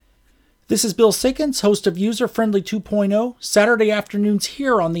This is Bill Sickens, host of User Friendly 2.0, Saturday afternoons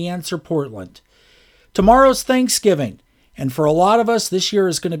here on The Answer Portland. Tomorrow's Thanksgiving, and for a lot of us, this year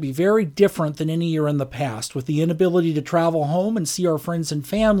is going to be very different than any year in the past. With the inability to travel home and see our friends and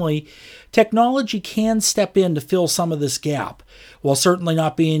family, technology can step in to fill some of this gap. While certainly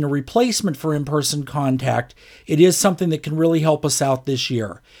not being a replacement for in-person contact, it is something that can really help us out this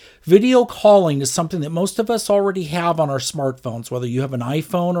year. Video calling is something that most of us already have on our smartphones. Whether you have an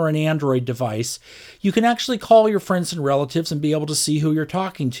iPhone or an Android device, you can actually call your friends and relatives and be able to see who you're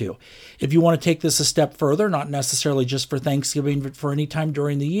talking to. If you want to take this a step further, not necessarily just for Thanksgiving, but for any time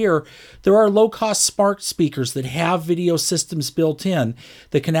during the year, there are low-cost smart speakers that have video systems built in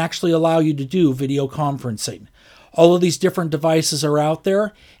that can actually allow you to do video conferencing. All of these different devices are out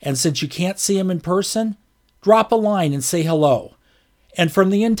there, and since you can't see them in person, drop a line and say hello. And from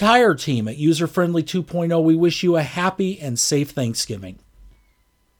the entire team at User Friendly 2.0, we wish you a happy and safe Thanksgiving.